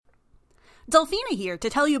Delphina here to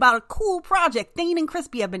tell you about a cool project Thane and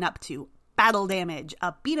Crispy have been up to. Battle Damage,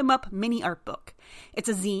 a beat-em-up mini art book. It's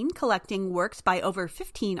a zine collecting works by over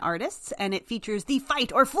 15 artists, and it features the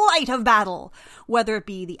fight or flight of battle. Whether it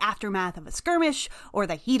be the aftermath of a skirmish or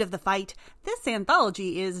the heat of the fight, this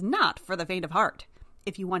anthology is not for the faint of heart.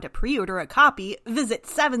 If you want to pre-order a copy, visit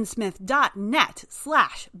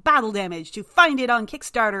sevensmith.net/battledamage to find it on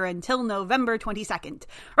Kickstarter until November 22nd.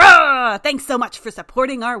 Rah! Thanks so much for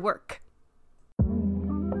supporting our work.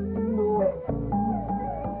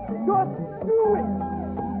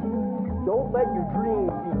 Don't let your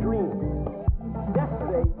dreams be dreams.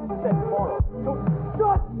 Yesterday said tomorrow. So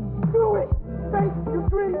just do it. Make your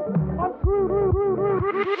dreams come true.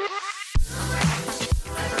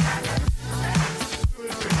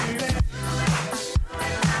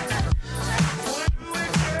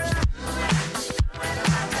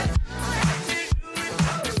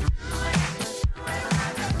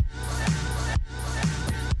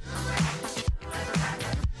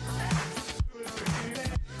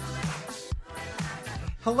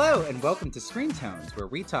 Hello and welcome to Screen Tones, where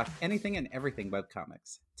we talk anything and everything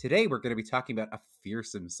webcomics. Today we're going to be talking about a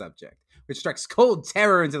fearsome subject, which strikes cold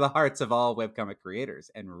terror into the hearts of all webcomic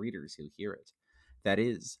creators and readers who hear it. That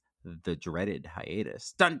is the dreaded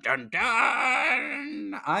hiatus. Dun dun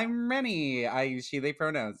dun! I'm Rennie. I use she, they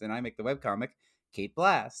pronouns, and I make the webcomic Kate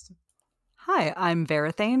Blast. Hi, I'm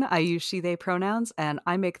Verathane. I use she, they pronouns, and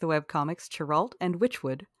I make the webcomics Chiralt and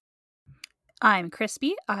Witchwood. I'm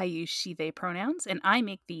Crispy. I use she, they pronouns, and I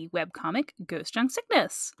make the webcomic Ghost Junk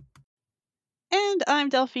Sickness. And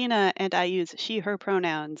I'm Delphina, and I use she, her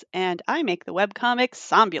pronouns, and I make the webcomic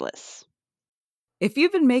Somnambulous. If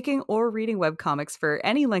you've been making or reading webcomics for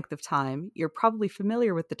any length of time, you're probably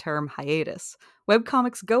familiar with the term hiatus.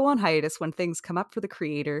 Webcomics go on hiatus when things come up for the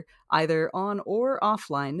creator, either on or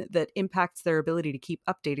offline, that impacts their ability to keep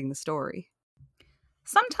updating the story.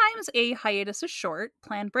 Sometimes a hiatus is short,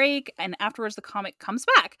 planned break, and afterwards the comic comes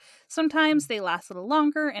back. Sometimes they last a little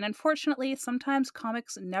longer, and unfortunately, sometimes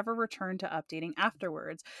comics never return to updating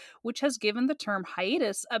afterwards, which has given the term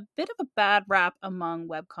hiatus a bit of a bad rap among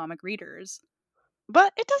webcomic readers.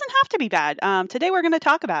 But it doesn't have to be bad. Today we're going to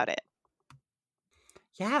talk about it.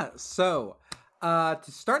 Yeah, so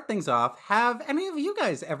to start things off, have any of you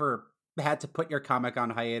guys ever had to put your comic on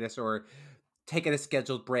hiatus or taken a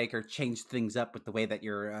scheduled break or change things up with the way that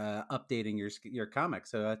you're updating your comic?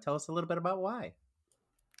 So tell us a little bit about why.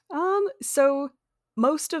 So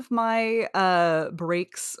most of my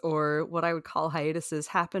breaks, or what I would call hiatuses,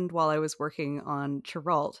 happened while I was working on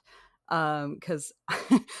Chiralt. Because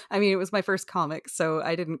I mean, it was my first comic, so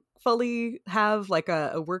I didn't fully have like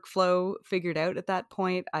a workflow figured out at that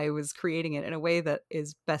point. I was creating it in a way that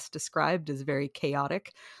is best described as very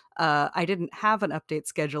chaotic. I didn't have an update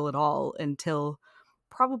schedule at all until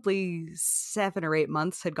probably 7 or 8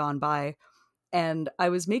 months had gone by, and I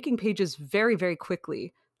was making pages very, very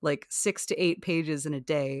quickly, like 6 to 8 pages in a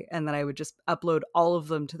day, and then I would just upload all of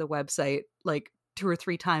them to the website like 2 or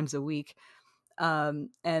 3 times a week.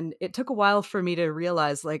 And it took a while for me to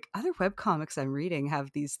realize, like, other webcomics I'm reading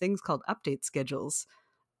have these things called update schedules,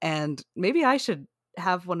 and maybe I should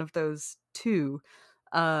have one of those too.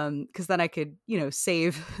 Because then I could,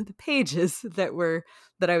 save the pages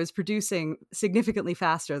that I was producing significantly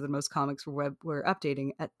faster than most comics were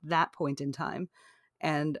updating at that point in time.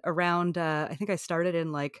 And around, I think I started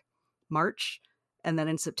in like March, and then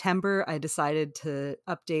in September I decided to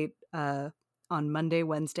update on Monday,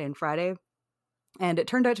 Wednesday, and Friday. And it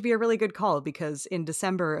turned out to be a really good call, because in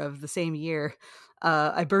December of the same year,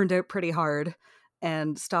 I burned out pretty hard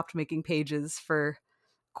and stopped making pages for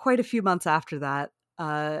quite a few months after that.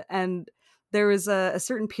 And there was a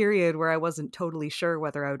certain period where I wasn't totally sure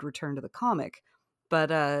whether I would return to the comic,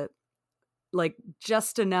 but like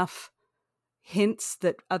just enough hints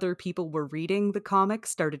that other people were reading the comic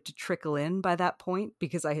started to trickle in by that point,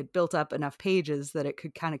 because I had built up enough pages that it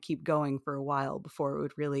could kind of keep going for a while before it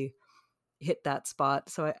would really hit that spot.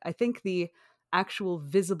 So I think the actual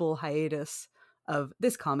visible hiatus of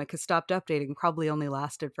this comic has stopped updating probably only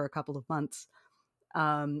lasted for a couple of months.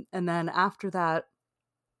 And then after that,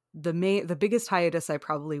 the biggest hiatus I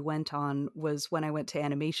probably went on was when I went to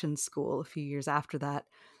animation school a few years after that.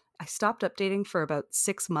 I stopped updating for about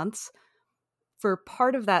 6 months. For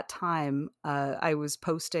part of that time, I was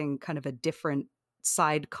posting kind of a different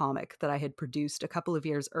side comic that I had produced a couple of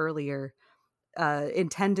years earlier,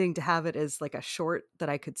 intending to have it as like a short that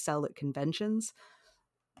I could sell at conventions.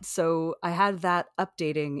 So I had that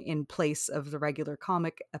updating in place of the regular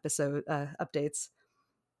comic episode updates.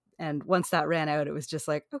 And once that ran out, it was just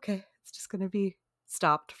like, okay, it's just going to be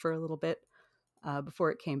stopped for a little bit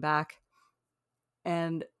before it came back.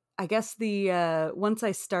 And I guess the once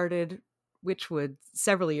I started Witchwood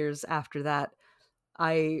several years after that,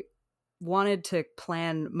 I wanted to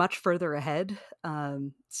plan much further ahead.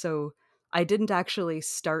 So I didn't actually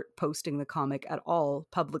start posting the comic at all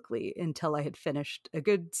publicly until I had finished a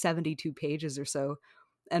good 72 pages or so.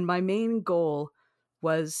 And my main goal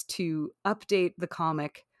was to update the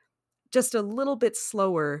comic just a little bit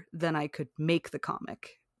slower than I could make the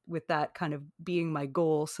comic, with that kind of being my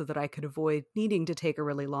goal so that I could avoid needing to take a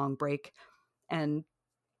really long break. And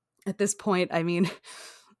at this point, I mean,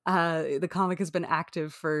 the comic has been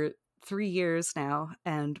active for 3 years now,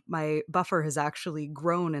 and my buffer has actually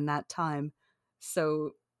grown in that time.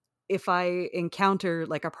 So if I encounter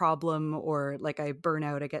like a problem or like I burn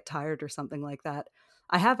out, I get tired or something like that,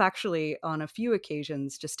 I have actually on a few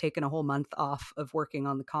occasions just taken a whole month off of working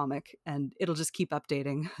on the comic, and it'll just keep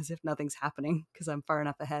updating as if nothing's happening because I'm far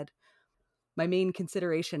enough ahead. My main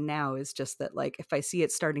consideration now is just that, like, if I see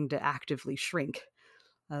it starting to actively shrink,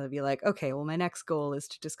 I'll be like, okay, well, my next goal is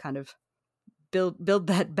to just kind of build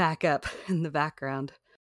that back up in the background.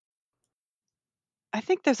 I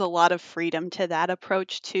think there's a lot of freedom to that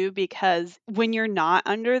approach too, because when you're not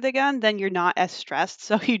under the gun, then you're not as stressed.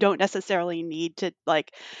 So you don't necessarily need to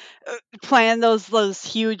like plan those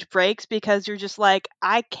huge breaks because you're just like,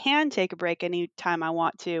 I can take a break anytime I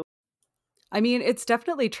want to. I mean, it's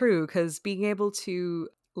definitely true because being able to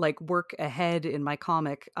like work ahead in my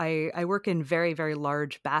comic, I work in very, very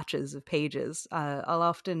large batches of pages. I'll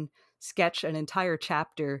often sketch an entire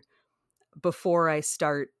chapter before I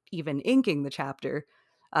start even inking the chapter,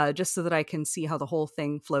 just so that I can see how the whole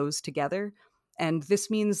thing flows together. And this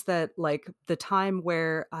means that like the time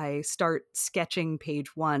where I start sketching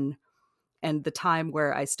page 1 and the time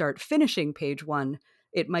where I start finishing page 1,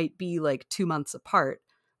 it might be like 2 months apart,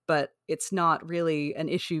 but it's not really an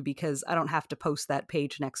issue because I don't have to post that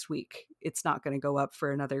page next week. It's not going to go up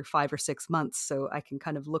for another 5 or 6 months, so I can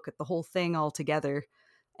kind of look at the whole thing all together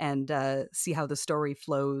and see how the story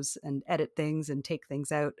flows and edit things and take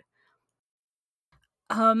things out.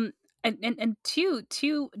 And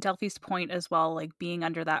to Delphi's point as well, like being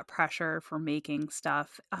under that pressure for making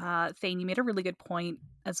stuff, Thane, you made a really good point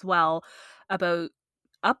as well about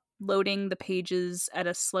uploading the pages at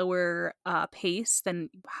a slower pace than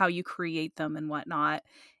how you create them and whatnot.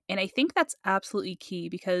 And I think that's absolutely key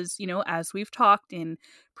because, you know, as we've talked in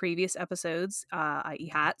previous episodes, i.e.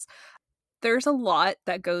 hats, there's a lot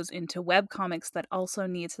that goes into webcomics that also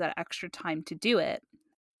needs that extra time to do it.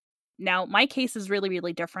 Now, my case is really,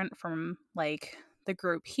 really different from like the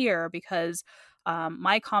group here because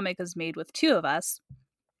my comic is made with 2 of us.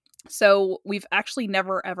 So we've actually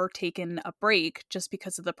never ever taken a break just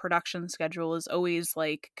because of the production schedule is always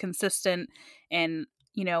like consistent, and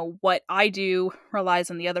you know what I do relies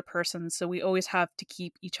on the other person, so we always have to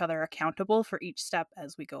keep each other accountable for each step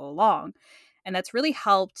as we go along. And that's really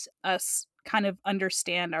helped us kind of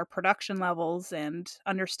understand our production levels and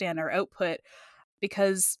understand our output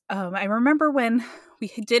because I remember when we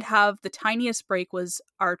did have the tiniest break was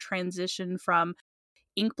our transition from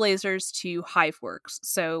Ink Blazers to Hiveworks.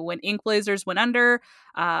 So when Ink Blazers went under,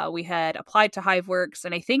 we had applied to Hiveworks,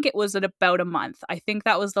 and I think it was at about a month. I think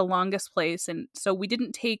that was the longest place. And so we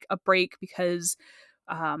didn't take a break because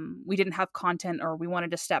we didn't have content or we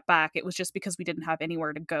wanted to step back. It was just because we didn't have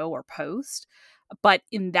anywhere to go or post. But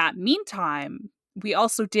in that meantime, we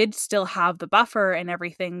also did still have the buffer and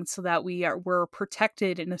everything so that were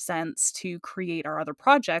protected in a sense to create our other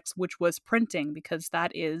projects, which was printing, because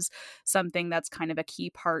that is something that's kind of a key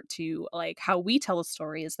part to like how we tell a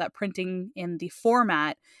story, is that printing in the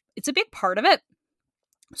format, it's a big part of it.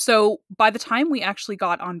 So by the time we actually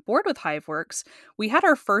got on board with Hiveworks, we had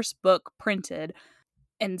our first book printed.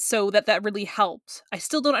 And so that really helped. I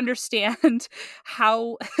still don't understand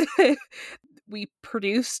how we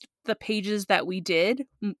produced the pages that we did.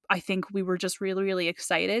 I think we were just really, really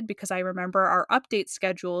excited because I remember our update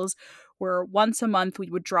schedules were once a month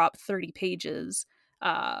we would drop 30 pages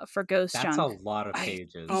for Ghost Junk. That's a lot of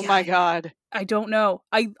pages. Oh my God. I don't know.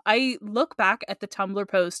 I look back at the Tumblr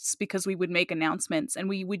posts because we would make announcements and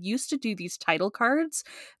we would used to do these title cards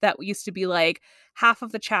that used to be like, half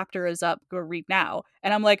of the chapter is up, go read now.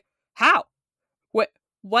 And I'm like, how?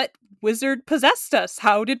 What wizard possessed us?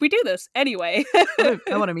 How did we do this? Anyway. I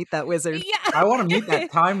want to meet that wizard. Yeah. I want to meet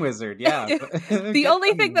that time wizard, yeah. The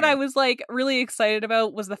only thing that I was like really excited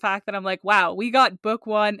about was the fact that I'm like, wow, we got book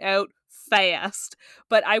 1 out fast.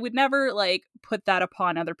 But I would never like put that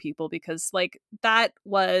upon other people because like that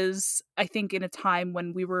was, I think, in a time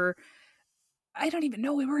when we were, I don't even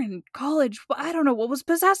know, we were in college. I don't know what was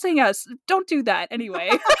possessing us. Don't do that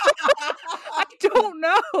anyway. I don't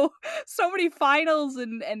know. So many finals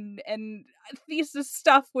and thesis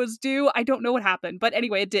stuff was due. I don't know what happened, but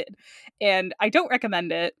anyway, it did. And I don't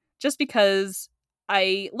recommend it just because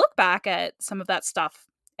I look back at some of that stuff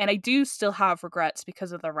and I do still have regrets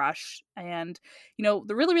because of the rush. And,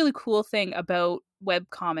 the really, really cool thing about web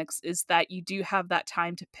comics is that you do have that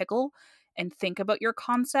time to pickle and think about your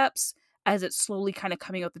concepts as it's slowly kind of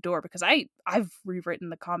coming out the door, because I've rewritten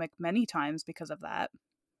the comic many times because of that.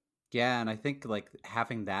 Yeah, and I think like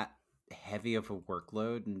having that heavy of a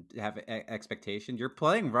workload and have expectation, you're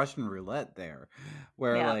playing Russian roulette there,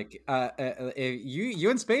 where Yeah. like you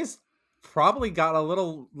in space probably got a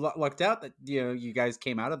little lucked out that you guys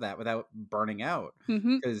came out of that without burning out,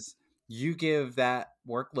 Mm-hmm. because you give that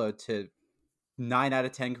workload to 9 out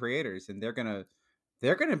of 10 creators and they're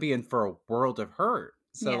gonna be in for a world of hurt.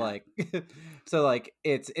 So Yeah. like so like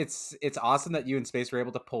it's awesome that you in space were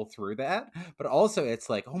able to pull through that, but also it's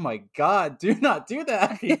like, oh my god, do not do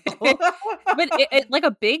that, people. But like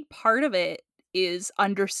a big part of it is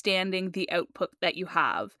understanding the output that you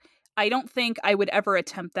have. I don't think I would ever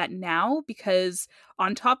attempt that now, because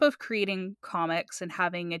on top of creating comics and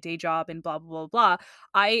having a day job and blah blah blah blah,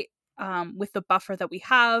 I with the buffer that we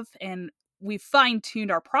have and we've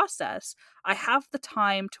fine-tuned our process, I have the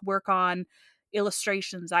time to work on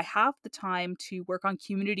illustrations. I have the time to work on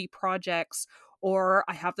community projects, or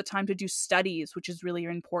I have the time to do studies, which is really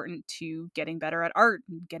important to getting better at art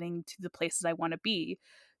and getting to the places I want to be.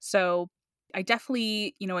 So I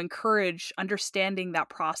definitely, encourage understanding that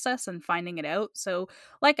process and finding it out. So,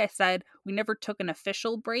 like I said, we never took an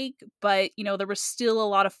official break, but, there was still a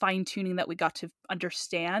lot of fine tuning that we got to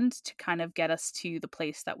understand to kind of get us to the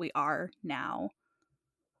place that we are now.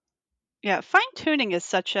 Yeah, fine tuning is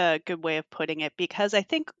such a good way of putting it, because I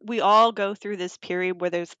think we all go through this period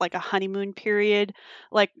where there's like a honeymoon period,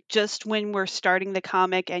 like just when we're starting the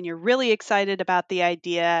comic and you're really excited about the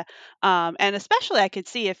idea. And especially, I could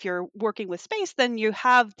see if you're working with space, then you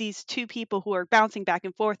have these two people who are bouncing back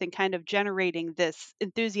and forth and kind of generating this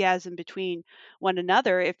enthusiasm between one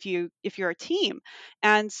another if you're a team.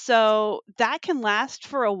 And so that can last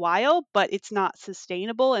for a while, but it's not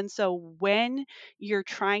sustainable. And so when you're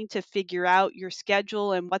trying to figure out your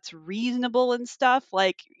schedule and what's reasonable and stuff,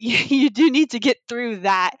 like you do need to get through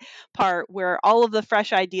that part where all of the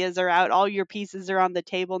fresh ideas are out, all your pieces are on the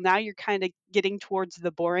table. Now you're kind of getting towards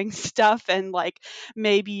the boring stuff, and like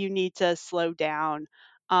maybe you need to slow down.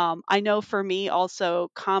 I know for me also,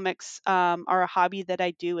 comics are a hobby that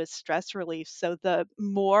I do as stress relief. So the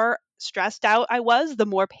more stressed out I was, the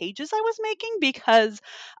more pages I was making, because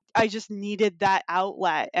I just needed that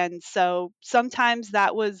outlet. And so sometimes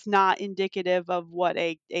that was not indicative of what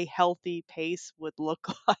a healthy pace would look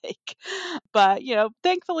like. But,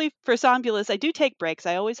 thankfully for Somnolus, I do take breaks.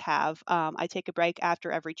 I always have. I take a break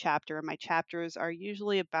after every chapter, and my chapters are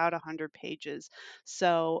usually about 100 pages.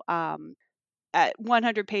 So, at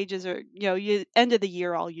 100 pages, or end of the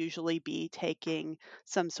year, I'll usually be taking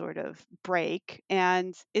some sort of break.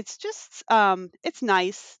 And it's just it's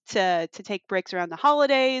nice to take breaks around the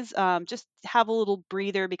holidays, just have a little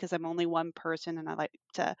breather, because I'm only one person and I like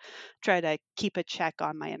to try to keep a check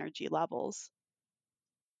on my energy levels.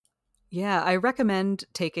 Yeah, I recommend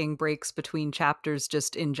taking breaks between chapters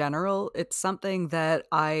just in general. It's something that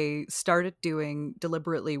I started doing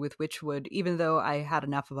deliberately with Witchwood, even though I had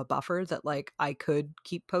enough of a buffer that like I could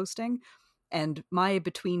keep posting. And my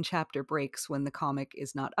between chapter breaks, when the comic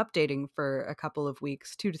is not updating for a couple of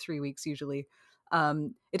weeks, 2 to 3 weeks usually,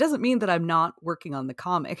 it doesn't mean that I'm not working on the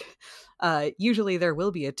comic. Usually there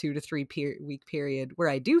will be a 2 to 3 week period where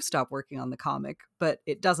I do stop working on the comic, but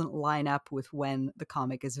it doesn't line up with when the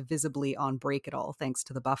comic is visibly on break at all, thanks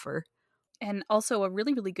to the buffer. And also, a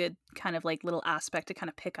really, really good kind of like little aspect to kind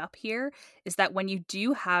of pick up here is that when you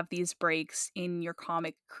do have these breaks in your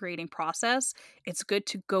comic creating process, it's good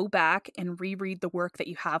to go back and reread the work that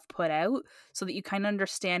you have put out so that you kind of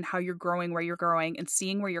understand how you're growing, where you're growing, and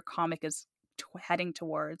seeing where your comic is heading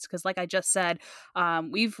towards. Because, like I just said,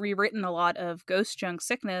 we've rewritten a lot of Ghost Junk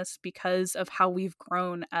Sickness because of how we've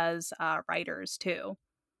grown as writers, too.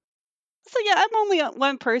 So yeah, I'm only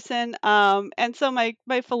one person, and so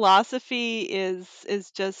my philosophy is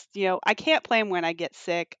just, I can't plan when I get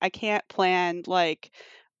sick. I can't plan like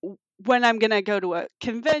when I'm gonna go to a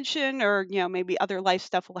convention, or maybe other life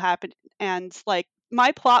stuff will happen, and like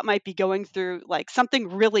my plot might be going through like something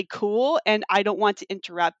really cool, and I don't want to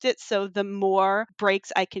interrupt it. So the more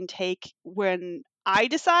breaks I can take when I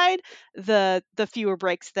decide, the fewer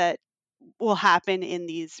breaks that will happen in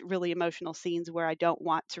these really emotional scenes where I don't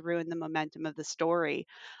want to ruin the momentum of the story.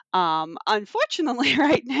 Unfortunately,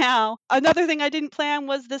 right now, another thing I didn't plan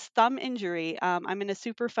was this thumb injury. I'm in a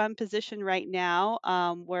super fun position right now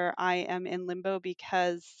where I am in limbo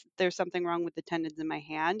because there's something wrong with the tendons in my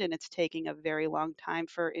hand, and it's taking a very long time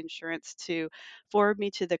for insurance to forward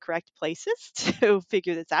me to the correct places to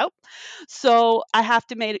figure this out. So I have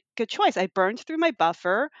to make a choice. I burned through my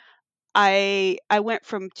buffer. I went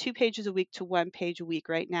from 2 pages a week to 1 page a week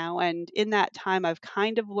right now, and in that time, I've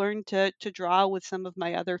kind of learned to draw with some of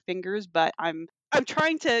my other fingers, but I'm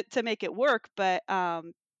trying to make it work, but,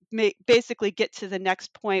 basically get to the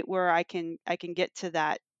next point where I can get to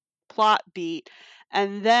that plot beat,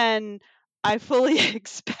 and then I fully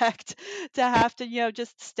expect to have to,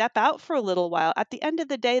 just step out for a little while. At the end of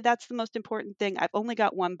the day, that's the most important thing. I've only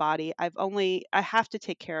got one body. I have to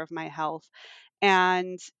take care of my health.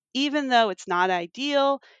 And even though it's not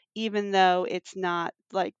ideal, even though it's not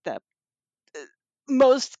like the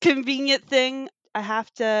most convenient thing, I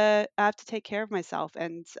have to take care of myself.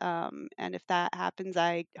 And if that happens,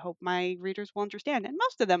 I hope my readers will understand. And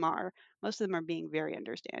most of them are. Most of them are being very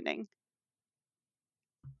understanding.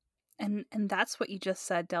 And that's what you just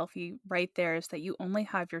said, Delphi, right there, is that you only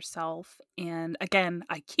have yourself. And again,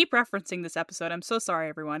 I keep referencing this episode. I'm so sorry,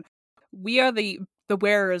 everyone. We are the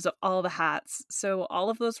wearers of all the hats. So all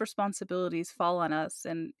of those responsibilities fall on us.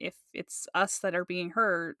 And if it's us that are being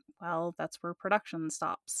hurt, well, that's where production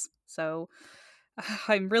stops. So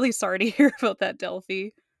I'm really sorry to hear about that, Delphi.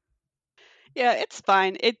 Yeah, it's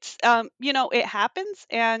fine. It happens,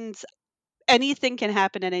 and anything can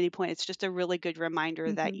happen at any point. It's just a really good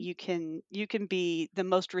reminder that Mhm. you can be the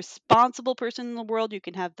most responsible person in the world. You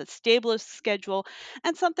can have the stablest schedule,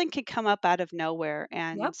 and something can come up out of nowhere. Yep.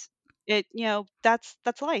 And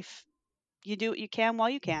that's life. You do what you can while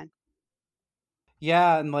you can.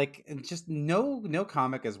 Yeah, and like and just no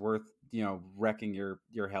comic is worth wrecking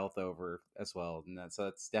your health over as well, and so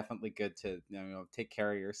it's definitely good to take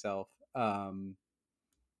care of yourself.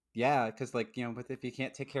 Yeah, because like but if you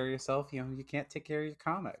can't take care of yourself, you can't take care of your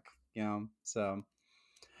comic. So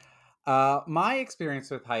my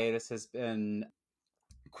experience with hiatus has been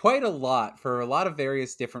quite a lot for a lot of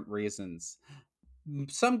various different reasons.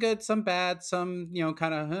 Some good, some bad, some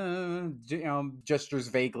kind of gestures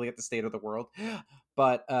vaguely at the state of the world.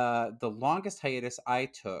 But the longest hiatus I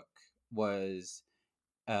took was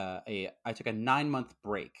I took a 9 month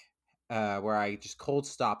break where I just cold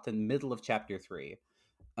stopped in the middle of chapter 3.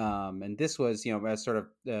 And this was, as sort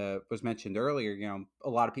of was mentioned earlier, a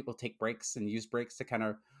lot of people take breaks and use breaks to kind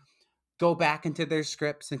of go back into their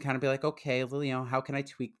scripts and kind of be like, okay, well, how can I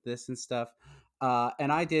tweak this and stuff?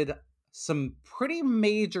 And I did some pretty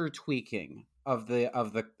major tweaking of the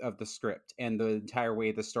script and the entire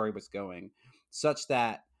way the story was going, such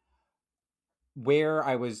that where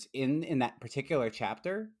I was in that particular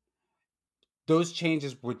chapter, those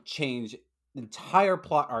changes would change entire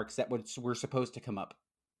plot arcs that were supposed to come up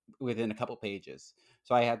within a couple pages.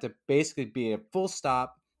 So I had to basically be a full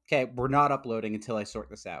stop. Okay, we're not uploading until I sort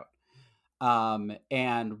this out.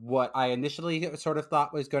 And what I initially sort of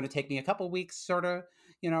thought was going to take me a couple weeks, sort of,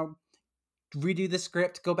 redo the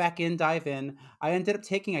script, go back in, dive in. I ended up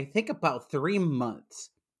taking, I think, about 3 months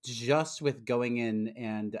just with going in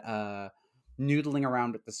and noodling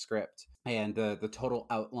around with the script and the total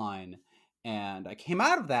outline. And I came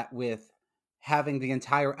out of that with having the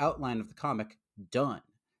entire outline of the comic done.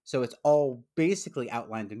 So it's all basically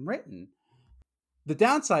outlined and written. The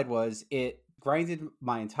downside was it grinded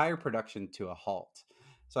my entire production to a halt.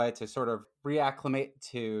 So I had to sort of reacclimate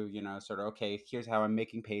to, sort of, okay, here's how I'm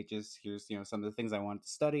making pages. Here's, some of the things I wanted to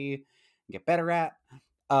study and get better at.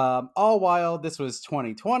 All while this was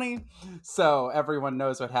 2020, so everyone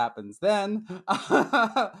knows what happens then.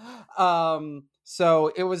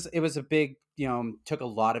 So it was a big, took a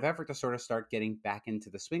lot of effort to sort of start getting back into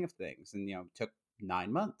the swing of things, and took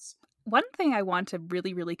 9 months. One thing I want to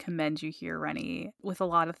really, really commend you here, Rennie, with a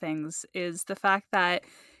lot of things is the fact that,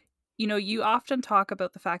 you often talk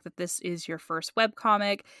about the fact that this is your first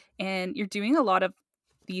webcomic and you're doing a lot of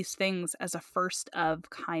these things as a first of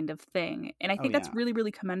kind of thing. And I Oh think that's yeah. really,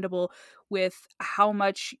 really commendable with how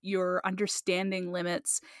much you're understanding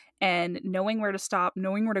limits and knowing where to stop,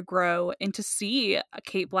 knowing where to grow, and to see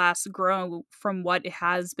Kate Blast grow from what it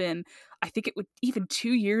has been. I think it would even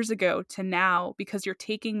 2 years ago to now, because you're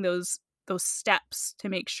taking those steps to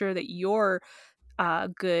make sure that you're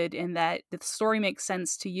good and that the story makes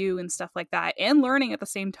sense to you and stuff like that, and learning at the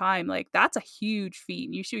same time. Like, that's a huge feat,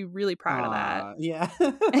 and you should be really proud of that. Yeah.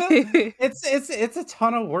 It's a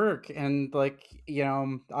ton of work, and like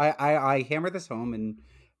I hammer this home, and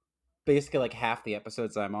basically like half the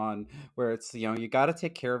episodes I'm on, where it's, you know, you got to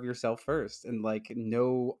take care of yourself first and like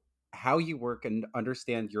know how you work and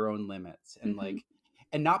understand your own limits and Mhm.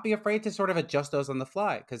 and not be afraid to sort of adjust those on the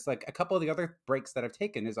fly. Because like a couple of the other breaks that I've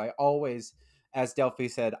taken is I always, as Delphi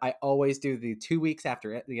said, I always do the 2 weeks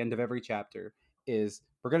after at the end of every chapter is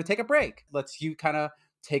we're going to take a break. Let's you kind of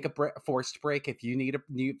take a forced break if you need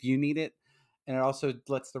if you need it, and it also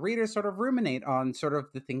lets the readers sort of ruminate on sort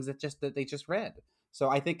of the things that they just read. So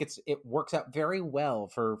I think it works out very well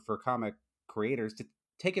for comic creators to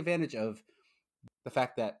take advantage of the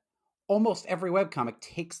fact that almost every webcomic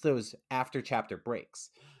takes those after chapter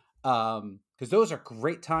breaks. Because those are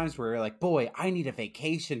great times where you're like, boy, I need a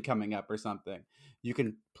vacation coming up or something. You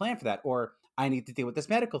can plan for that. Or I need to deal with this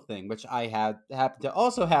medical thing, which I happen to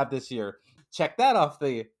also have this year. Check that off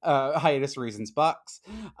the hiatus reasons box.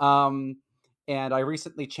 And I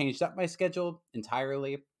recently changed up my schedule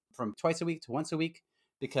entirely from twice a week to once a week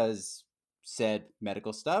because said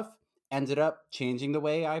medical stuff ended up changing the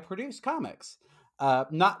way I produce comics.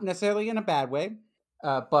 Not necessarily in a bad way,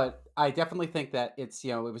 but I definitely think that it's,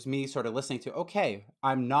 you know, it was me sort of listening to, okay,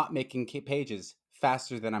 I'm not making pages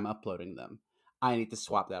faster than I'm uploading them. I need to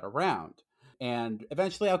swap that around. And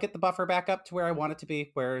eventually I'll get the buffer back up to where I want it to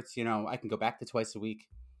be, where it's, you know, I can go back to twice a week.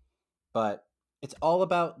 But it's all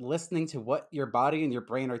about listening to what your body and your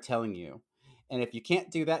brain are telling you. And if you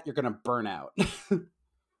can't do that, you're going to burn out.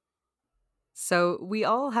 So we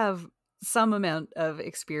all have some amount of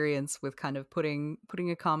experience with kind of putting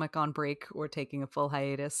a comic on break or taking a full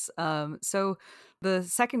hiatus. So the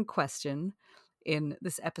second question in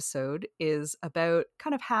this episode is about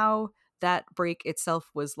kind of how that break itself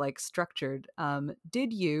was like structured.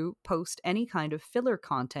 Did you post any kind of filler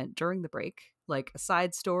content during the break, like a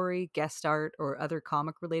side story, guest art, or other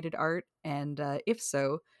comic related art? And if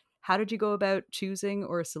so, how did you go about choosing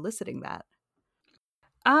or soliciting that?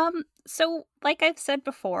 So like I've said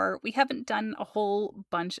before, we haven't done a whole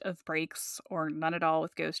bunch of breaks or none at all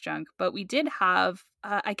with Ghost Junk, but we did have,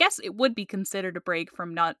 I guess it would be considered a break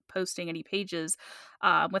from not posting any pages.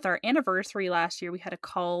 With our anniversary last year, we had a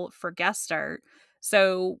call for guest art.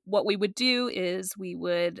 So what we would do is we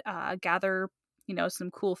would gather, you know,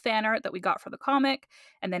 some cool fan art that we got for the comic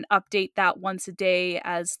and then update that once a day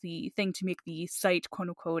as the thing to make the site quote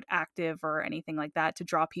unquote active or anything like that to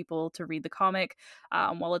draw people to read the comic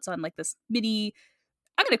while it's on like this mini,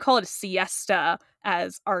 I'm going to call it a siesta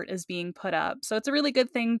as art is being put up. So it's a really good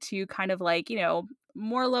thing to kind of like, you know,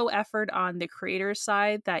 more low effort on the creator's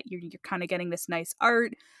side that you're kind of getting this nice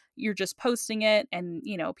art. You're just posting it and,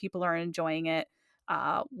 you know, people are enjoying it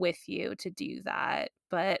with you to do that.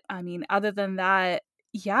 But I mean, other than that,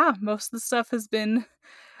 yeah, most of the stuff has been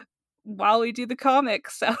while we do the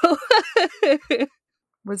comics. So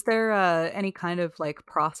Was there any kind of like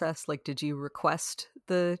process? Like, did you request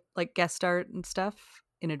the like guest art and stuff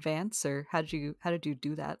in advance, or how did you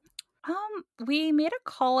do that? we made a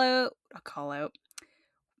call out. A call out.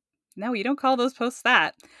 No, you don't call those posts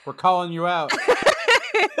that. We're calling you out.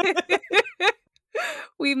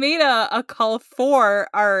 We made a call for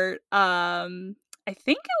our I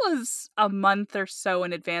think it was a month or so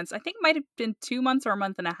in advance. I think it might have been 2 months or a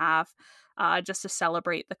month and a half, just to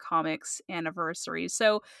celebrate the comics anniversary.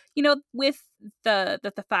 So, you know, with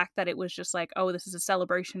the fact that it was just like, oh, this is a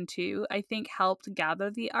celebration too, I think helped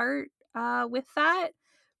gather the art with that.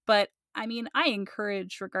 But I mean, I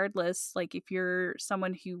encourage, regardless, like if you're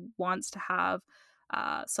someone who wants to have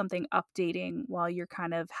something updating while you're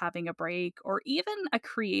kind of having a break or even a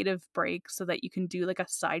creative break so that you can do like a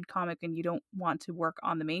side comic and you don't want to work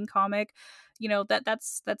on the main comic, you know,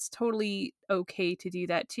 that's totally okay to do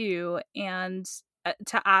that too. And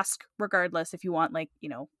to ask regardless if you want like, you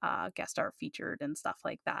know, guest art featured and stuff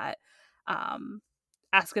like that. um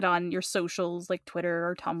Ask it on your socials like Twitter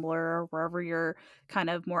or Tumblr or wherever you're kind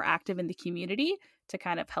of more active in the community to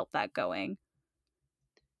kind of help that going.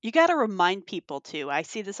 You got to remind people too. I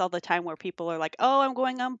see this all the time where people are like, "Oh, I'm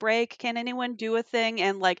going on break. Can anyone do a thing?"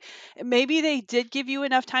 And like maybe they did give you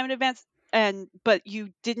enough time in advance and but you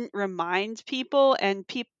didn't remind people and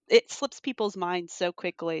people it slips people's minds so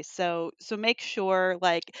quickly. So make sure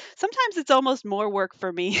like sometimes it's almost more work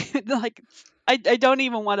for me. Like I don't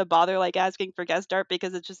even want to bother like asking for guest art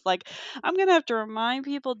because it's just like I'm gonna have to remind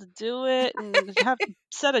people to do it and have to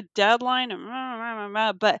set a deadline and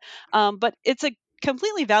but it's a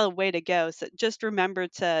completely valid way to go. So just remember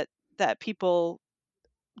to that people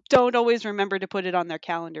don't always remember to put it on their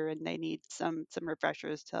calendar and they need some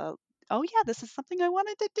refreshers to oh yeah, this is something I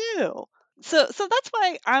wanted to do. So that's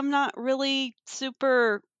why I'm not really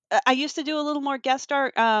super I used to do a little more guest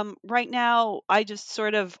art. Right now, I just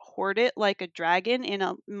sort of hoard it like a dragon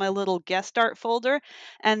in my little guest art folder,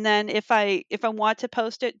 and then if I want to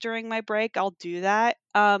post it during my break, I'll do that.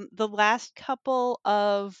 The last couple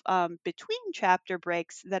of between chapter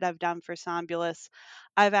breaks that I've done for Somnolus,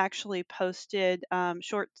 I've actually posted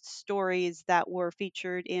short stories that were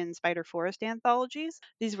featured in Spider Forest anthologies.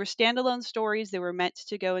 These were standalone stories. They were meant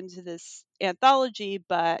to go into this anthology,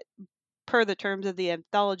 but per the terms of the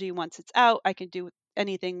anthology, once it's out, I can do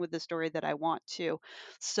anything with the story that I want to.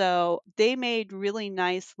 So they made really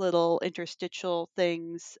nice little interstitial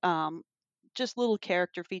things, just little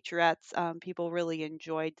character featurettes. People really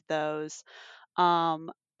enjoyed those.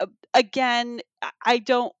 Um, Again, I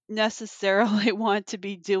don't necessarily want to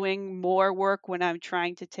be doing more work when I'm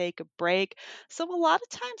trying to take a break. So a lot of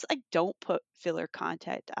times I don't put filler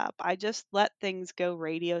content up. I just let things go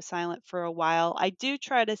radio silent for a while. I do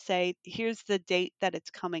try to say, here's the date that it's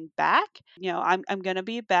coming back. I'm going to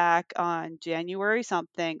be back on January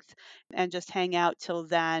something and just hang out till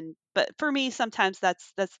then. But for me, sometimes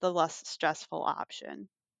that's the less stressful option.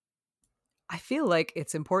 I feel like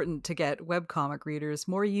it's important to get webcomic readers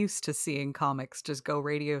more used to seeing comics just go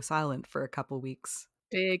radio silent for a couple weeks.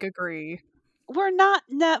 Big agree. We're not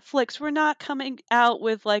Netflix. We're not coming out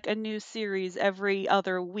with like a new series every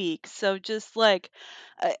other week. So just like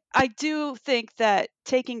I do think that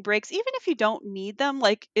taking breaks, even if you don't need them,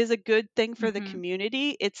 like is a good thing for the Mhm.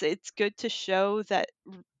 community. It's good to show that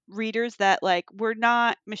readers that like we're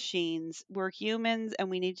not machines. We're humans and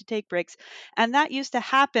we need to take breaks. And that used to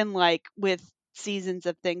happen like with seasons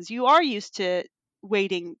of things. You are used to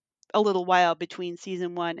waiting a little while between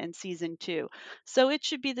season 1 and season 2. So it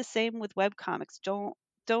should be the same with webcomics.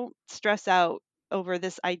 Don't stress out over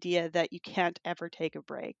this idea that you can't ever take a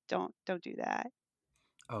break. Don't do that.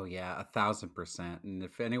 Oh yeah, 1,000%. And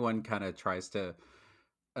if anyone kind of tries to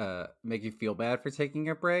make you feel bad for taking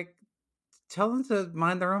a break, tell them to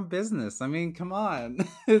mind their own business. I mean, come on.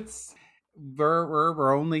 It's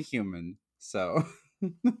we're only human. So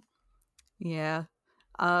Yeah.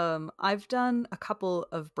 I've done a couple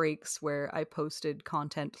of breaks where I posted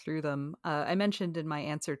content through them. I mentioned in my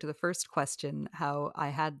answer to the first question how I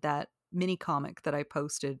had that mini comic that I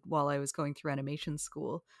posted while I was going through animation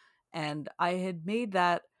school. And I had made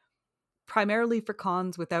that primarily for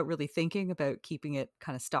cons without really thinking about keeping it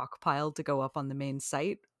kind of stockpiled to go up on the main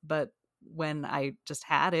site. But when I just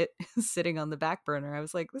had it sitting on the back burner, I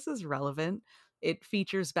was like, this is relevant. It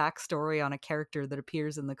features backstory on a character that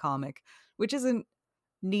appears in the comic, which isn't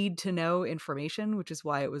need to know information, which is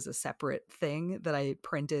why it was a separate thing that I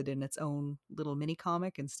printed in its own little mini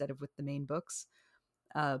comic instead of with the main books.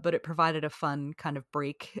 But it provided a fun kind of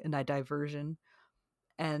break and a diversion.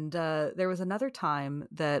 And there was another time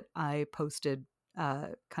that I posted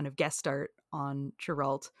kind of guest art on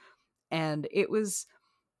Chiralt, and it was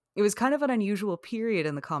kind of an unusual period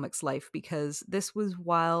in the comic's life because this was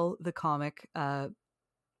while the comic.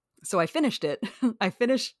 So I finished it. I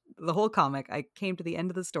finished the whole comic. I came to the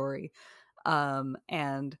end of the story,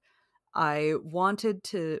 and I wanted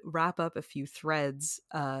to wrap up a few threads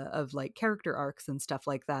of like character arcs and stuff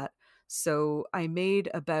like that. So I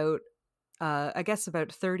made about I guess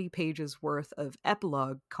about 30 pages worth of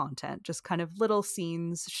epilogue content, just kind of little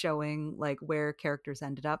scenes showing like where characters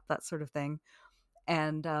ended up, that sort of thing.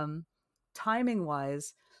 And timing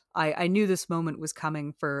wise, I knew this moment was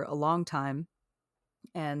coming for a long time.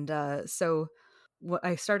 And so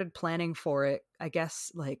I started planning for it, I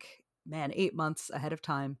guess, like, man, 8 months ahead of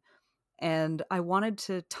time. And I wanted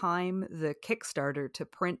to time the Kickstarter to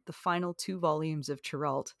print the final 2 volumes of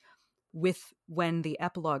Chiralt with when the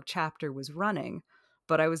epilogue chapter was running,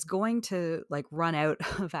 but I was going to like run out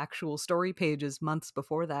of actual story pages months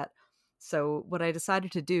before that. So what I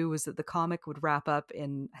decided to do was that the comic would wrap up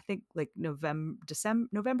in I think like November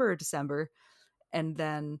or December, and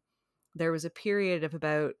then there was a period of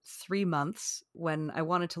about 3 months when I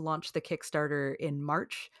wanted to launch the Kickstarter in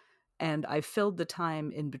March, and I filled the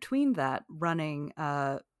time in between that running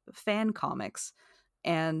fan comics.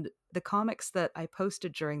 And the comics that I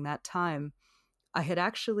posted during that time, I had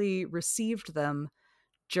actually received them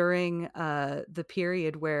during the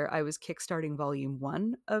period where I was kickstarting volume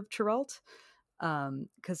 1 of Chiralt,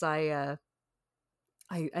 because I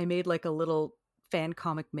made like a little fan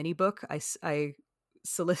comic mini book. I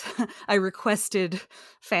requested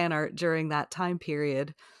fan art during that time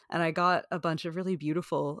period, and I got a bunch of really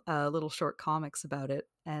beautiful little short comics about it.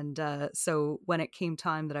 And so when it came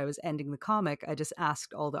time that I was ending the comic, I just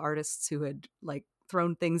asked all the artists who had like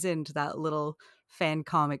thrown things into that little fan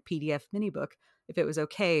comic PDF mini book if it was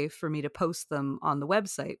okay for me to post them on the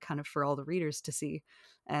website, kind of for all the readers to see.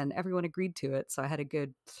 And everyone agreed to it. So I had a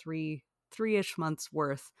good three-ish months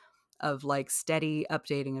worth of like steady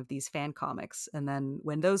updating of these fan comics. And then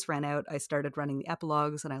when those ran out, I started running the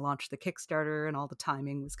epilogues and I launched the Kickstarter, and all the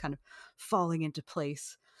timing was kind of falling into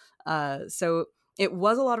place. So it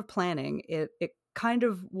was a lot of planning. It kind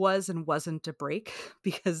of was and wasn't a break,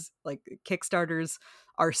 because like Kickstarters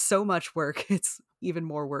are so much work. It's even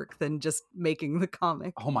more work than just making the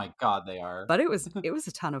comic. Oh my god, they are. But it was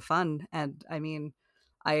a ton of fun. And I mean,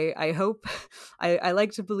 I hope I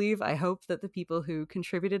like to believe, I hope that the people who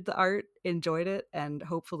contributed the art enjoyed it, and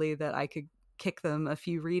hopefully that I could kick them a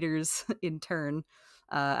few readers in turn,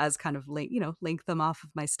 as kind of link them off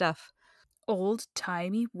of my stuff. Old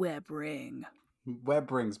timey web ring.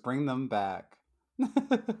 Web rings, bring them back.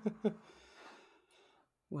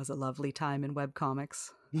 Was a lovely time in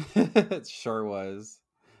webcomics. It sure was.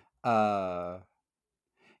 Yeah,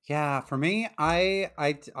 for me,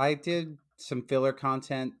 I did some filler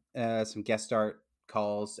content, some guest art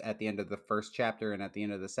calls at the end of the first chapter and at the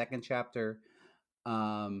end of the second chapter.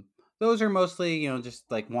 Um, those are mostly, just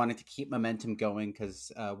like wanting to keep momentum going,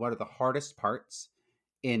 because one of the hardest parts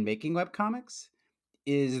in making webcomics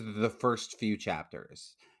is the first few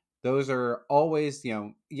chapters. Those are always,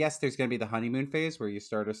 yes, there's going to be the honeymoon phase where you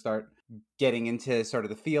start getting into sort of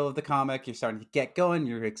the feel of the comic. You're starting to get going.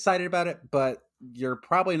 You're excited about it, but you're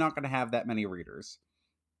probably not going to have that many readers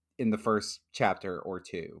in the first chapter or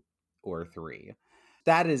two or three.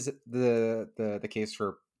 That is the case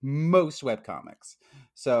for most webcomics.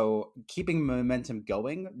 So keeping momentum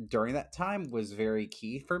going during that time was very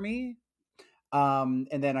key for me. And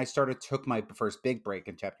then I took my first big break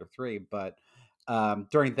in chapter 3, but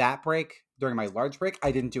during that break, during my large break,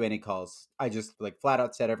 I didn't do any calls. I just like flat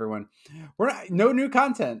out said, everyone, no new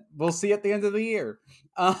content. We'll see at the end of the year.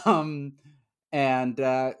 And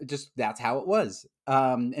just that's how it was.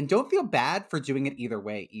 And don't feel bad for doing it either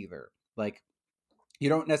way either. Like, you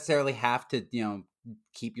don't necessarily have to,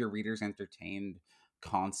 keep your readers entertained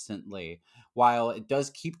constantly. While it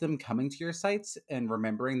does keep them coming to your sites and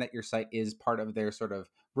remembering that your site is part of their sort of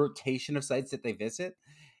rotation of sites that they visit,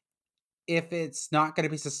 if it's not going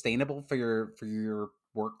to be sustainable for your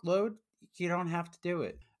workload, you don't have to do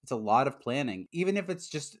it. It's a lot of planning. Even if it's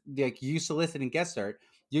just like you soliciting guest art,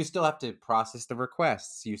 you still have to process the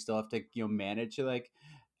requests. You still have to manage, like,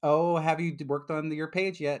 oh, have you worked on your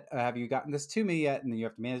page yet? Have you gotten this to me yet? And then you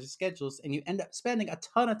have to manage the schedules, and you end up spending a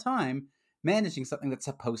ton of time managing something that's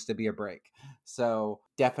supposed to be a break. So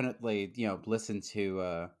definitely, listen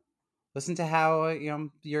to how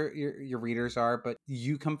your readers are, but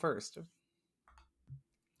you come first.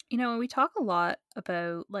 We talk a lot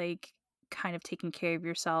about like kind of taking care of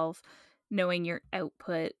yourself, knowing your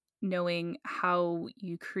output, knowing how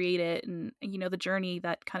you create it, and the journey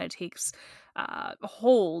that kind of takes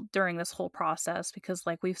hold during this whole process. Because,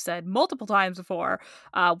 like we've said multiple times before,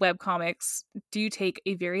 web comics do take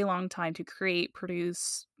a very long time to create,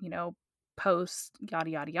 produce, post, yada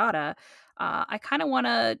yada yada. I kind of want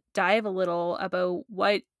to dive a little about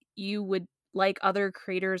what you would like other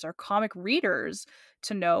creators or comic readers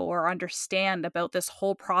to know or understand about this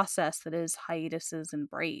whole process that is hiatuses and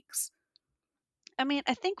breaks. I mean,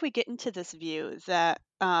 I think we get into this view that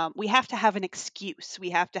we have to have an excuse. We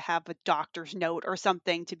have to have a doctor's note or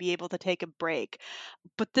something to be able to take a break.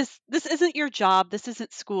 But this isn't your job. This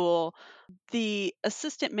isn't school. The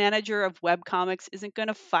assistant manager of webcomics isn't going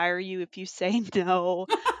to fire you if you say no.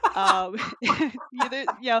 Um,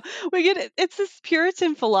 we get it. It's this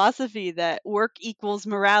Puritan philosophy that work equals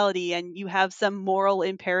morality, and you have some moral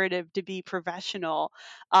imperative to be professional.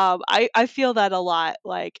 I feel that a lot.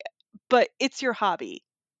 Like, but it's your hobby.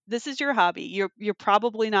 This is your hobby. You're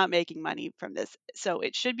probably not making money from this, so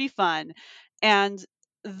it should be fun. And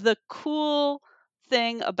the cool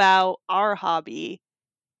thing about our hobby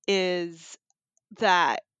is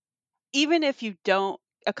that even if you don't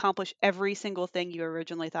accomplish every single thing you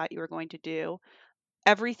originally thought you were going to do,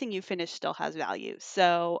 everything you finish still has value.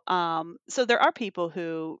 So there are people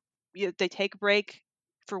who they take a break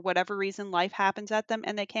for whatever reason, life happens at them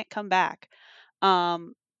and they can't come back.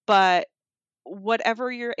 But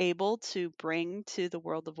whatever you're able to bring to the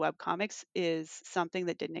world of webcomics is something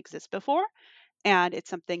that didn't exist before, and it's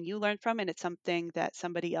something you learned from, and it's something that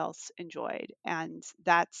somebody else enjoyed, and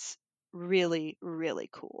that's really really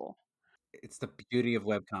cool. It's the beauty of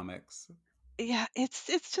webcomics. Yeah, it's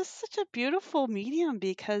just such a beautiful medium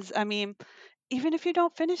because I mean, even if you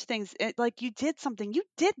don't finish things, like you did something, you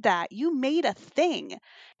did that, you made a thing,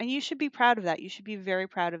 and you should be proud of that. You should be very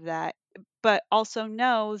proud of that. But also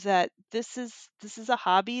know that this is a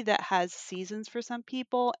hobby that has seasons for some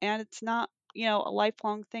people, and it's not a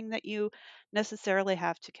lifelong thing that you necessarily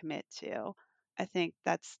have to commit to. I think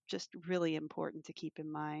that's just really important to keep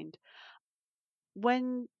in mind.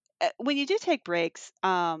 When you do take breaks,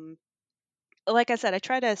 like I said, I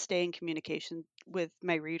try to stay in communication with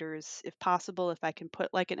my readers if possible. If I can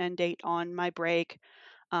put like an end date on my break,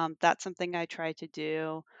 that's something I try to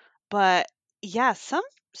do. But yeah, some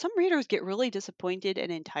readers get really disappointed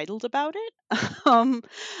and entitled about it. um,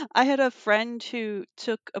 I had a friend who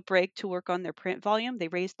took a break to work on their print volume. They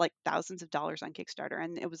raised like thousands of dollars on Kickstarter,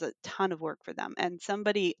 and it was a ton of work for them. And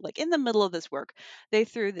somebody, like in the middle of this work, they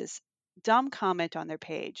threw this dumb comment on their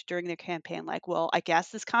page during their campaign, like, "Well, I guess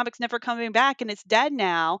this comic's never coming back and it's dead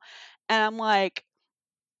now." And I'm like,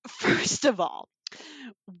 first of all,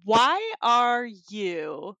 why are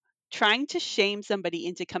you trying to shame somebody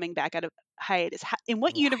into coming back out of hiatus? In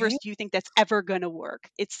what universe Right? do you think that's ever going to work?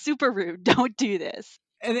 It's super rude. Don't do this.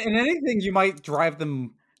 And anything, you might drive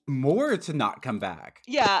them more to not come back.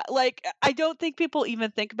 Yeah, like I don't think people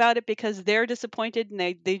even think about it because they're disappointed and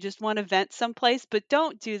they just want to vent someplace, but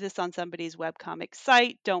don't do this on somebody's webcomic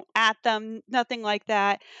site. Don't at them, nothing like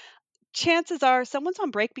that. Chances are someone's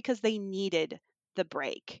on break because they needed the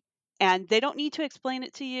break. And they don't need to explain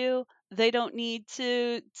it to you. They don't need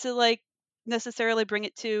to like necessarily bring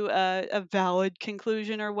it to a valid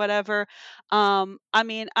conclusion or whatever. I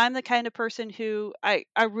mean, I'm the kind of person who I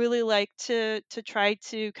really like to try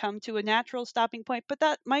to come to a natural stopping point, but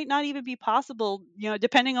that might not even be possible,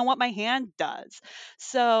 depending on what my hand does.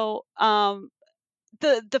 So,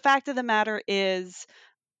 the fact of the matter is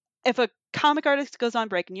if a comic artist goes on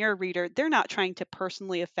break and you're a reader, they're not trying to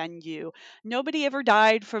personally offend you. Nobody ever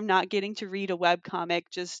died from not getting to read a webcomic.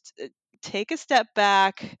 Just take a step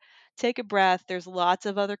back, take a breath. There's lots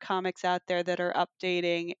of other comics out there that are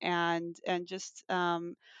updating, and just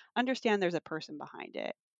understand there's a person behind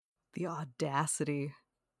it. The audacity.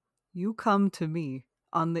 You come to me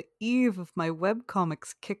on the eve of my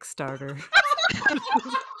webcomics Kickstarter.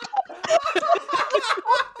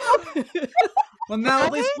 Well, now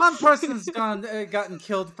at least one person's gotten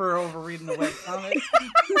killed for overreading a webcomic.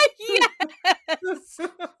 Yes.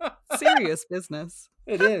 Serious business.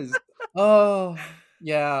 It is. Oh,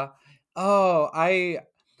 yeah. Oh, I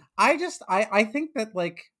think that,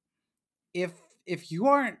 like, if you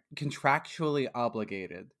aren't contractually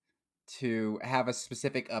obligated to have a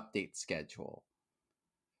specific update schedule,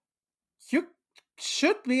 you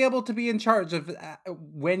should be able to be in charge of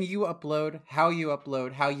when you upload, how you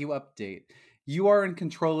update. You are in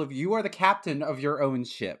control of, you are the captain of your own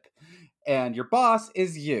ship, and your boss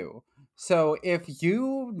is you. So if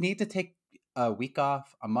you need to take a week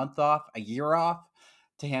off, a month off, a year off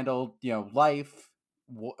to handle, life,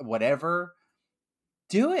 whatever,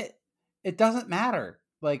 do it. It doesn't matter.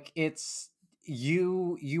 Like, it's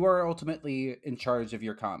you are ultimately in charge of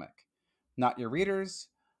your comic, not your readers,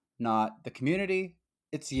 not the community.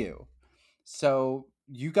 It's you. So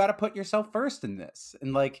you got to put yourself first in this.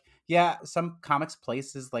 And, like, yeah, some comics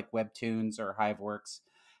places like Webtoons or Hiveworks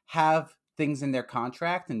have things in their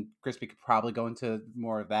contract, and Crispy could probably go into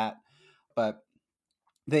more of that, but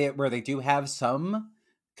they do have some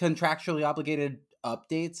contractually obligated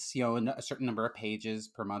updates, in a certain number of pages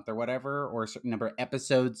per month or whatever, or a certain number of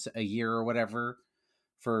episodes a year or whatever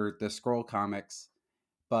for the scroll comics.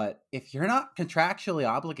 But if you're not contractually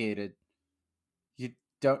obligated, you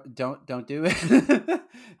don't do it.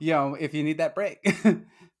 If you need that break.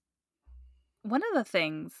 One of the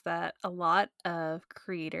things that a lot of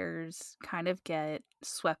creators kind of get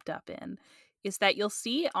swept up in is that you'll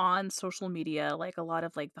see on social media like a lot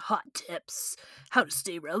of like the hot tips, how to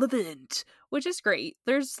stay relevant, which is great.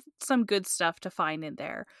 There's some good stuff to find in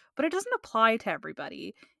there, but it doesn't apply to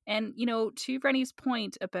everybody. And, to Rennie's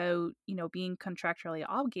point about, being contractually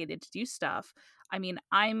obligated to do stuff, I mean,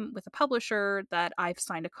 I'm with a publisher that I've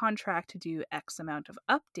signed a contract to do X amount of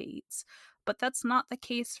updates, but that's not the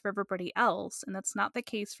case for everybody else. And that's not the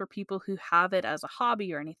case for people who have it as a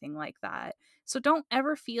hobby or anything like that. So don't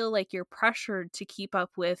ever feel like you're pressured to keep up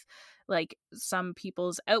with like some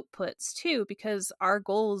people's outputs too, because our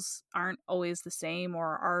goals aren't always the same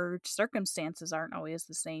or our circumstances aren't always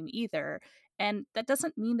the same either. And that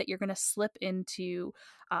doesn't mean that you're going to slip into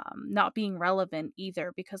not being relevant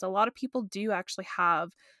either, because a lot of people do actually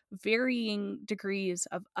have varying degrees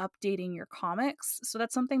of updating your comics. So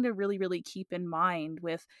that's something to really, really keep in mind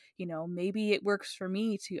with, maybe it works for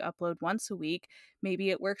me to upload once a week.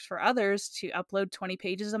 Maybe it works for others to upload 20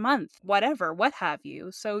 pages a month, whatever, what have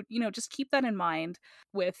you. So, just keep that in mind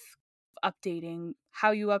with updating,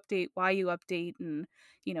 how you update, why you update, and,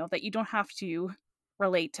 that you don't have to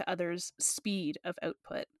relate to others' speed of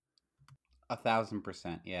output.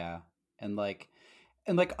 1,000%, yeah. And, like,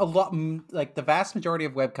 And like a lot, like the vast majority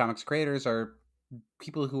of webcomics creators are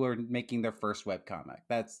people who are making their first webcomic.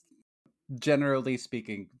 That's generally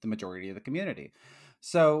speaking the majority of the community.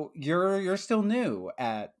 So you're still new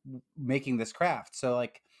at making this craft. So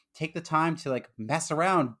like take the time to like mess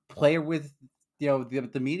around, play with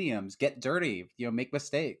the mediums, get dirty, make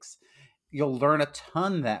mistakes. You'll learn a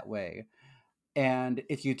ton that way. And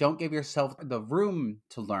if you don't give yourself the room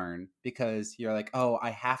to learn because you're like, oh, I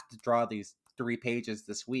have to draw these 3 pages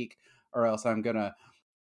this week or else I'm gonna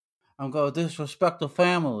disrespect the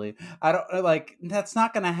family. I don't like that's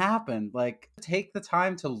not gonna happen. Like take the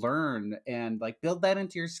time to learn and like build that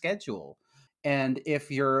into your schedule. And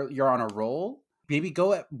if you're on a roll, maybe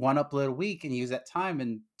go at 1 upload a week and use that time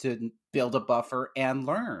and to build a buffer and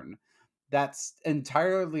learn. That's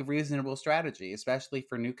entirely reasonable strategy, especially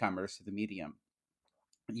for newcomers to the medium.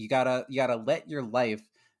 You gotta let your life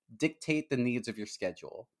dictate the needs of your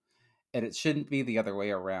schedule, and it shouldn't be the other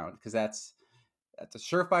way around because that's a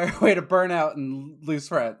surefire way to burn out and lose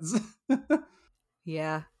friends.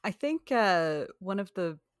 Yeah, I think one of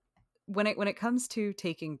the when it comes to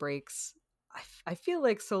taking breaks, I feel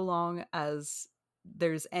like so long as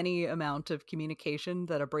there's any amount of communication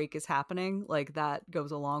that a break is happening, like that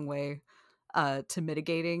goes a long way to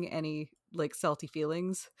mitigating any like salty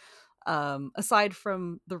feelings. Aside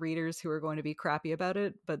from the readers who are going to be crappy about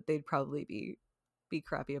it, but they'd probably be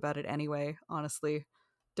crappy about it anyway. Honestly,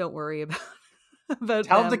 don't worry about about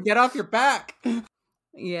Tell them to them. get off your back.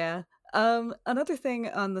 Yeah. Another thing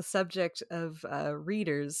on the subject of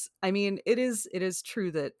readers, I mean, it is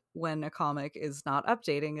true that when a comic is not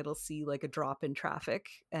updating, it'll see like a drop in traffic,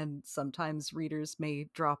 and sometimes readers may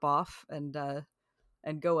drop off and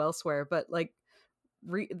go elsewhere. But like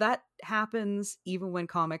that happens even when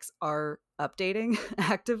comics are updating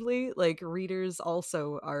actively. Like readers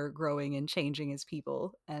also are growing and changing as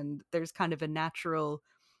people, and there's kind of a natural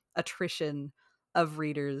attrition of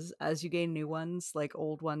readers as you gain new ones. Like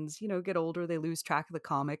old ones, get older, they lose track of the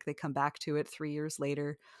comic, they come back to it 3 years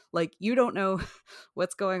later. Like you don't know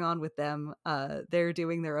what's going on with them. They're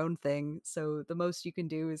doing their own thing, so the most you can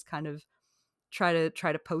do is kind of try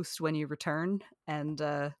to post when you return, and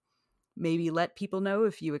maybe let people know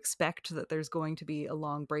if you expect that there's going to be a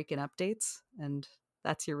long break in updates, and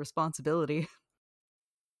that's your responsibility.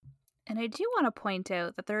 And I do want to point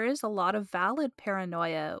out that there is a lot of valid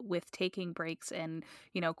paranoia with taking breaks and,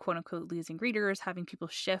 quote unquote, losing readers, having people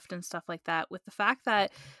shift and stuff like that, with the fact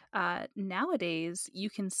that nowadays you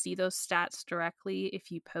can see those stats directly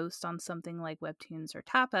if you post on something like Webtoons or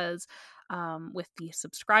Tapas with the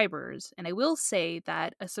subscribers. And I will say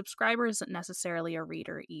that a subscriber isn't necessarily a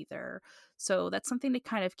reader either. So that's something to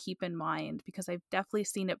kind of keep in mind, because I've definitely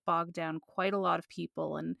seen it bog down quite a lot of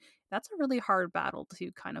people, and that's a really hard battle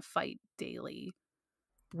to kind of fight daily.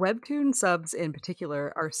 Webtoon subs in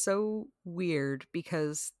particular are so weird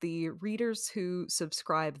because the readers who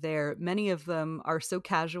subscribe there, many of them are so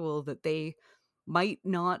casual that they might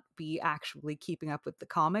not be actually keeping up with the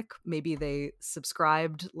comic. Maybe they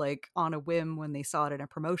subscribed like on a whim when they saw it in a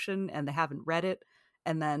promotion and they haven't read it.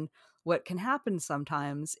 And then what can happen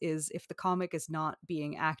sometimes is if the comic is not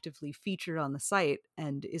being actively featured on the site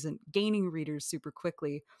and isn't gaining readers super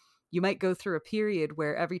quickly, you might go through a period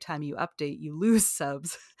where every time you update, you lose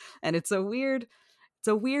subs. And it's a weird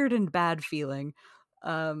and bad feeling.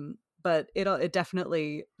 But it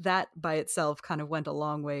definitely, that by itself kind of went a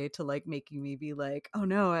long way to like making me be like, oh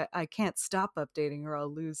no, I can't stop updating or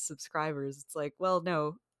I'll lose subscribers. It's like, well,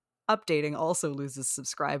 no, updating also loses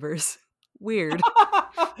subscribers. Weird.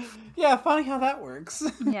 Yeah, funny how that works.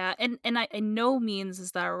 Yeah, and I, in no means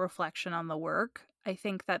is that a reflection on the work. I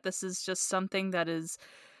think that this is just something that is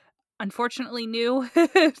unfortunately new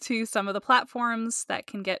to some of the platforms that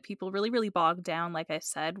can get people really, really bogged down, like I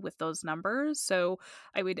said, with those numbers. So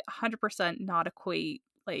I would 100% not equate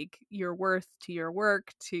like your worth to your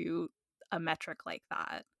work to a metric like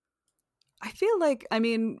that. I feel like, I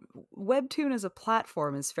mean, Webtoon as a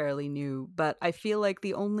platform is fairly new, but I feel like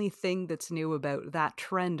the only thing that's new about that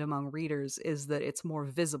trend among readers is that it's more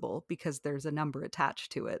visible because there's a number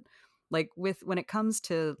attached to it. Like when it comes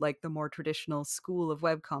to like the more traditional school of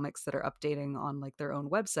webcomics that are updating on like their own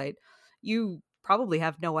website, you probably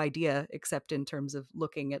have no idea, except in terms of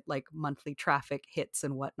looking at like monthly traffic hits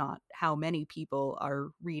and whatnot, how many people are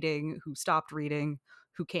reading, who stopped reading,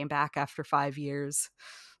 who came back after 5 years,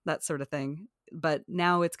 that sort of thing. But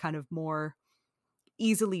now it's kind of more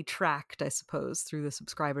easily tracked, I suppose, through the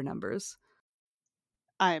subscriber numbers.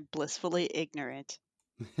 I'm blissfully ignorant.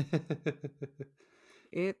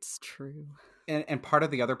 It's true. And part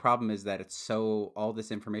of the other problem is that all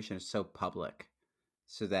this information is so public,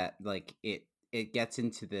 so that like it gets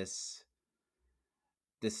into this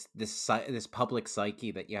this public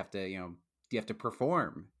psyche that you have to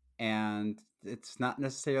perform, and it's not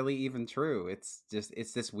necessarily even true. It's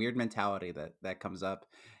this weird mentality that comes up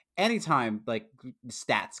anytime like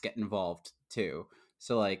stats get involved too.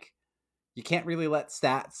 So like you can't really let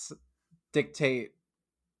stats dictate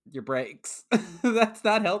your breaks. That's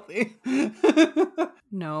not healthy.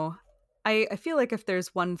 No. I feel like if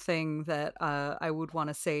there's one thing that I would want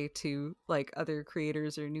to say to like other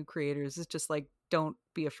creators or new creators is just like, don't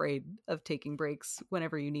be afraid of taking breaks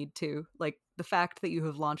whenever you need to. Like the fact that you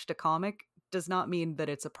have launched a comic does not mean that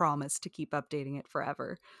it's a promise to keep updating it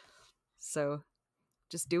forever. So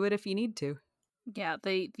just do it if you need to. Yeah,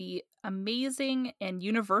 the amazing and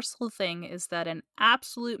universal thing is that an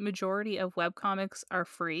absolute majority of webcomics are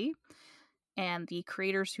free, and the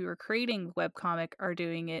creators who are creating webcomic are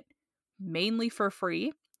doing it mainly for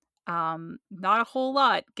free. Not a whole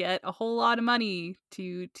lot get a whole lot of money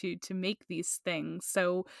to make these things.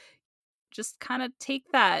 So just kind of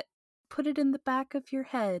take that, put it in the back of your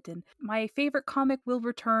head. And my favorite comic will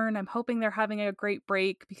return. I'm hoping they're having a great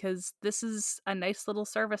break because this is a nice little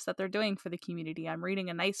service that they're doing for the community. I'm reading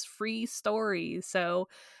a nice free story. So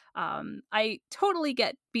I totally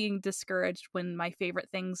get being discouraged when my favorite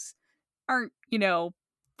things aren't,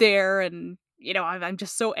 there, and I'm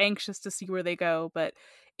just so anxious to see where they go. But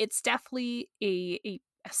it's definitely a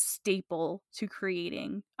staple to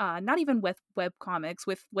creating, not even with webcomics,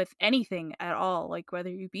 with anything at all, like whether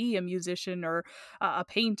you be a musician or a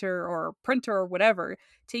painter or printer or whatever.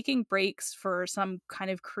 Taking breaks for some kind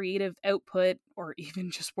of creative output or even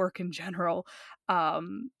just work in general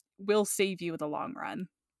will save you in the long run.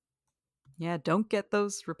 Yeah, don't get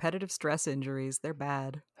those repetitive stress injuries. They're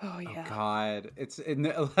bad. Oh yeah. Oh God,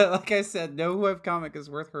 like I said, no webcomic is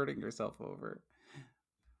worth hurting yourself over.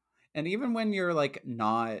 And even when you're like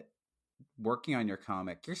not working on your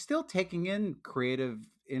comic, you're still taking in creative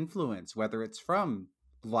influence, whether it's from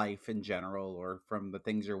life in general or from the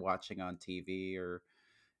things you're watching on TV. Or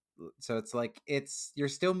so it's like you're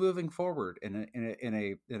still moving forward in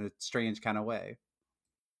a strange kind of way.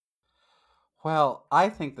 Well, I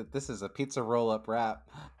think that this is a pizza roll-up wrap.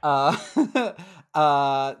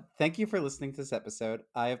 Thank you for listening to this episode.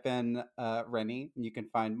 I have been Rennie, and you can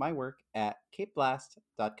find my work at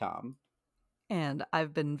capeblast.com. And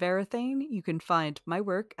I've been Verathane. You can find my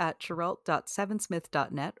work at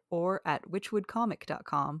chiralt.sevensmith.net or at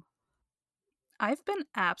witchwoodcomic.com. I've been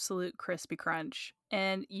Absolute Crispy Crunch,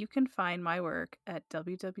 and you can find my work at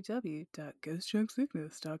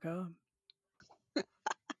www.ghostjunksickness.com.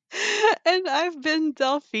 And I've been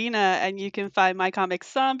Delphina, and you can find my comic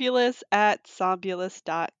Zombulus at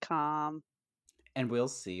zombulus.com. And we'll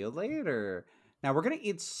see you later. Now, we're going to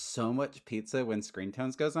eat so much pizza when Screen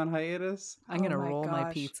Tones goes on hiatus. I'm going to my roll my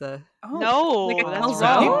gosh. pizza. Oh, No, like a that's calzone?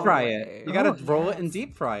 wrong. Deep fry it. You got to Oh, roll it and yes.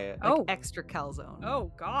 deep fry it. Like Oh. extra calzone.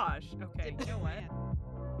 Oh gosh. Okay, you know what?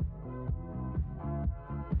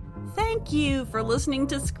 Thank you for listening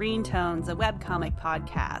to Screen Tones, a webcomic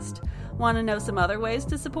podcast. Want to know some other ways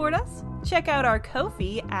to support us? Check out our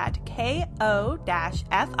Ko-fi at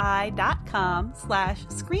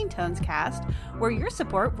ko-fi.com/ScreenTonesCast, where your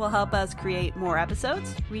support will help us create more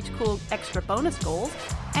episodes, reach cool extra bonus goals,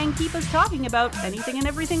 and keep us talking about anything and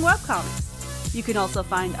everything webcomics. You can also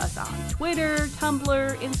find us on Twitter,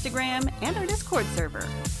 Tumblr, Instagram, and our Discord server.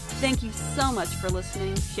 Thank you so much for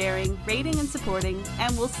listening, sharing, rating, and supporting,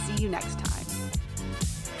 and we'll see you next time.